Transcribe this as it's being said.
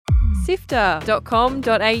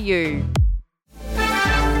sifter.com.au.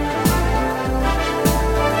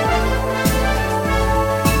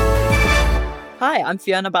 Hi, I'm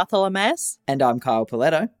Fiona Bartholomeus. And I'm Kyle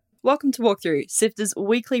Paletto. Welcome to Walkthrough, Sifter's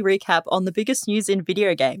weekly recap on the biggest news in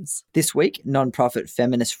video games. This week, non-profit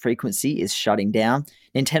feminist Frequency is shutting down,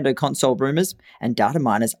 Nintendo console rumours, and data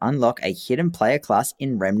miners unlock a hidden player class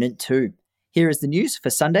in Remnant 2. Here is the news for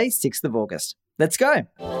Sunday, 6th of August. Let's go!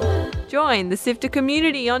 Join the Sifter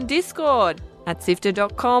community on Discord at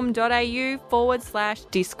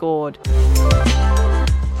sifter.com.au/Discord.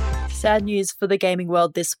 Sad news for the gaming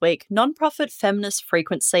world this week. Non-profit feminist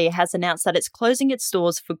Frequency has announced that it's closing its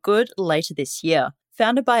doors for good later this year.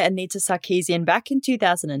 Founded by Anita Sarkeesian back in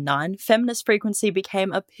 2009, Feminist Frequency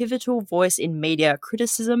became a pivotal voice in media,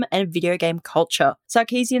 criticism, and video game culture.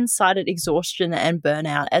 Sarkeesian cited exhaustion and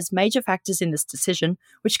burnout as major factors in this decision,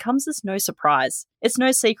 which comes as no surprise. It's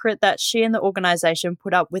no secret that she and the organisation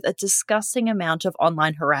put up with a disgusting amount of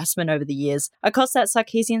online harassment over the years, a cost that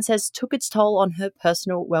Sarkeesian says took its toll on her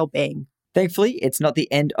personal well-being. Thankfully, it's not the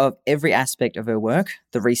end of every aspect of her work.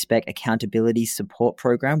 The Respec Accountability Support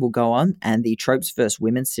Program will go on, and the Tropes vs.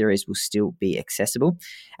 Women series will still be accessible.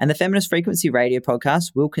 And the Feminist Frequency radio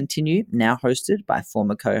podcast will continue, now hosted by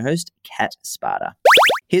former co-host Kat Sparta.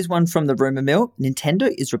 Here's one from the rumour mill. Nintendo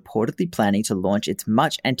is reportedly planning to launch its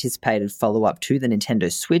much-anticipated follow-up to the Nintendo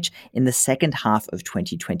Switch in the second half of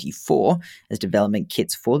 2024, as development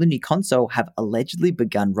kits for the new console have allegedly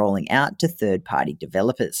begun rolling out to third-party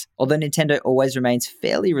developers. Although Nintendo always remains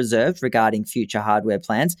fairly reserved regarding future hardware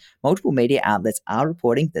plans, multiple media outlets are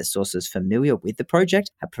reporting that sources familiar with the project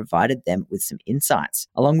have provided them with some insights.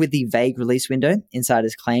 Along with the vague release window,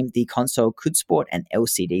 insiders claim the console could sport an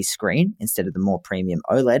LCD screen instead of the more premium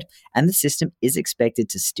OLED, and the system is expected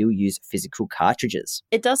to still use physical cartridges.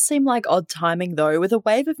 It does seem like odd timing though, with a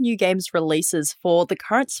wave of new games releases for the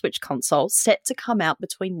current Switch console set to come out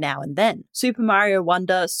between now and then. Super Mario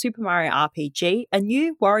Wonder, Super Mario RPG, a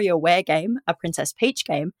new WarioWare game, a Princess Peach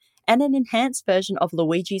game, and an enhanced version of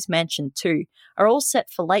Luigi's Mansion 2 are all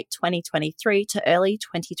set for late 2023 to early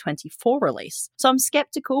 2024 release. So I'm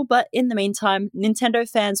skeptical, but in the meantime, Nintendo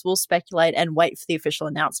fans will speculate and wait for the official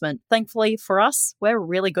announcement. Thankfully for us, we're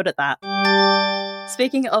really good at that.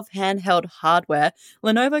 Speaking of handheld hardware,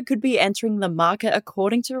 Lenovo could be entering the market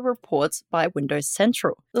according to reports by Windows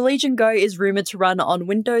Central. The Legion Go is rumoured to run on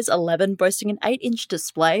Windows 11, boasting an 8-inch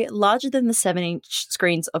display larger than the 7-inch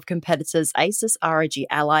screens of competitors Asus ROG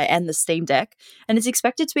Ally and the Steam Deck, and is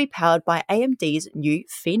expected to be powered by AMD's new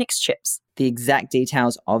Phoenix chips. The exact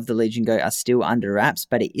details of the Legion Go are still under wraps,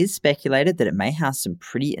 but it is speculated that it may have some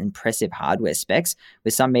pretty impressive hardware specs,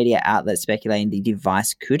 with some media outlets speculating the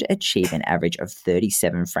device could achieve an average of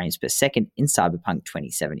 37 frames per second in Cyberpunk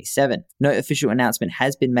 2077. No official announcement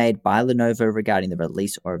has been made by Lenovo regarding the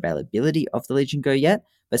release or availability of the Legion Go yet,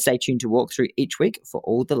 but stay tuned to walk through each week for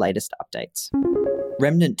all the latest updates.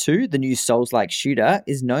 Remnant 2, the new Souls-like shooter,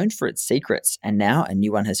 is known for its secrets, and now a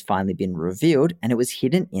new one has finally been revealed, and it was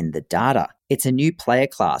hidden in the data. It's a new player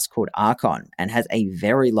class called Archon, and has a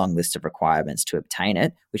very long list of requirements to obtain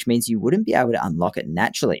it, which means you wouldn't be able to unlock it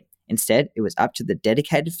naturally. Instead, it was up to the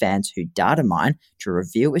dedicated fans who data mine to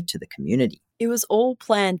reveal it to the community. It was all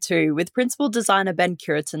planned too, with principal designer Ben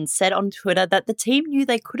Curitan said on Twitter that the team knew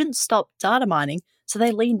they couldn't stop data mining, so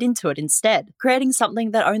they leaned into it instead, creating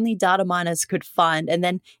something that only data miners could find and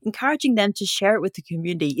then encouraging them to share it with the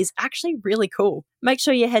community is actually really cool. Make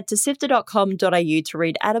sure you head to sifter.com.au to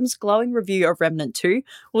read Adam's glowing review of Remnant 2.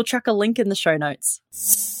 We'll chuck a link in the show notes.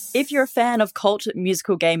 If you're a fan of cult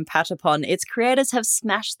musical game Patapon, its creators have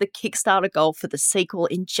smashed the Kickstarter goal for the sequel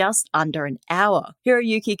in just under an hour.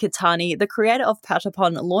 Hiroyuki Kitani, the creator of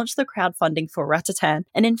Patapon, launched the crowdfunding for Ratatan,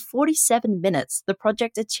 and in 47 minutes, the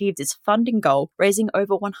project achieved its funding goal, raising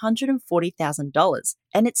over $140,000,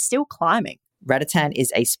 and it's still climbing. Ratatan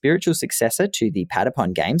is a spiritual successor to the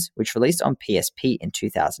Patapon games, which released on PSP in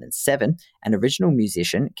 2007, and original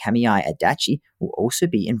musician Kamiai Adachi will also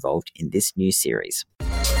be involved in this new series.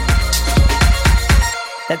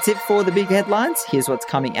 That's it for the big headlines. Here's what's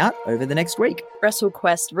coming out over the next week.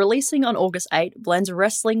 WrestleQuest, releasing on August 8, blends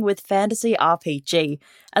wrestling with fantasy RPG.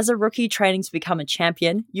 As a rookie training to become a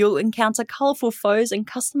champion, you'll encounter colourful foes and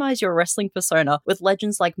customize your wrestling persona with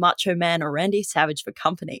legends like Macho Man or Randy Savage for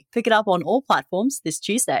company. Pick it up on all platforms this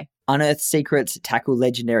Tuesday. Unearth secrets, tackle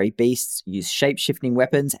legendary beasts, use shape-shifting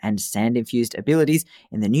weapons, and sand-infused abilities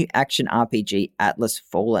in the new action RPG Atlas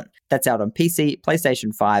Fallen. That's out on PC,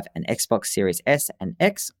 PlayStation 5, and Xbox Series S and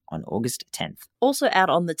X on August 10th. Also out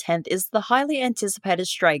on the 10th is the highly anticipated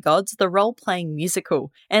Stray Gods, the role-playing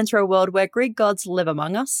musical. Enter a world where Greek gods live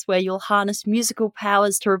among us, where you'll harness musical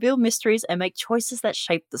powers to reveal mysteries and make choices that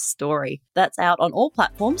shape the story. That's out on all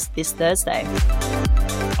platforms this Thursday.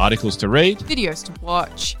 Articles to read, Videos to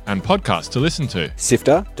watch, and podcasts to listen to.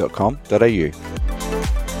 Sifter.com.au.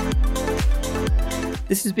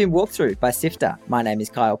 This has been Walkthrough by Sifter. My name is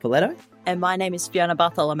Kyle Paletto. And my name is Fiona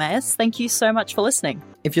Bartholomeus. Thank you so much for listening.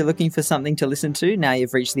 If you're looking for something to listen to now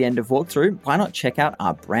you've reached the end of Walkthrough, why not check out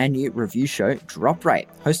our brand new review show, Drop Rate,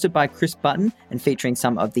 hosted by Chris Button and featuring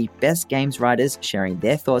some of the best games writers sharing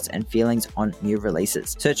their thoughts and feelings on new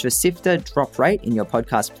releases. Search for Sifter Drop Rate in your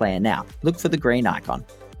podcast player now. Look for the green icon.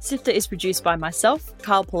 Sifter is produced by myself,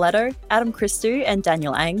 Kyle Paletto, Adam Christou, and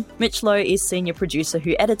Daniel Ang. Mitch Lowe is senior producer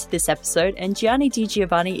who edited this episode, and Gianni Di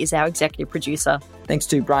Giovanni is our executive producer. Thanks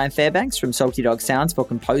to Brian Fairbanks from Salty Dog Sounds for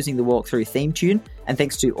composing the Walkthrough theme tune, and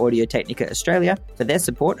thanks to Audio Technica Australia for their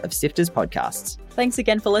support of Sifter's podcasts. Thanks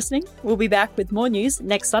again for listening. We'll be back with more news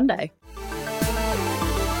next Sunday.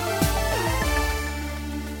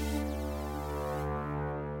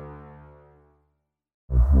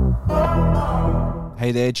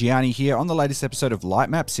 Hey there, Gianni here on the latest episode of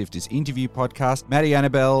Lightmap, Sifter's interview podcast. Maddie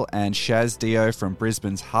Annabelle and Shaz Dio from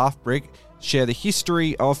Brisbane's Half Brick share the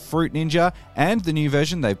history of Fruit Ninja and the new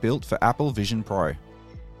version they've built for Apple Vision Pro.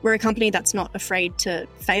 We're a company that's not afraid to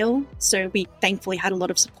fail, so we thankfully had a lot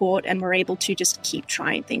of support and were able to just keep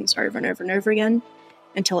trying things over and over and over again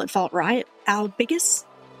until it felt right. Our biggest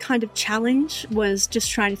kind of challenge was just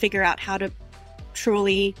trying to figure out how to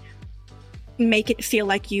truly make it feel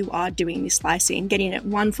like you are doing this slicing, getting it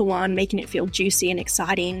one for one, making it feel juicy and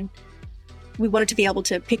exciting. We wanted to be able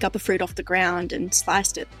to pick up a fruit off the ground and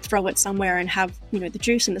slice it, throw it somewhere and have, the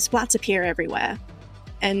juice and the splats appear everywhere.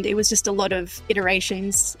 And it was just a lot of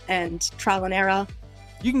iterations and trial and error.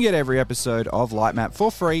 You can get every episode of Lightmap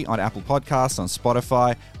for free on Apple Podcasts, on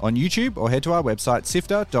Spotify, on YouTube, or head to our website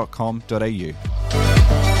sifter.com.au.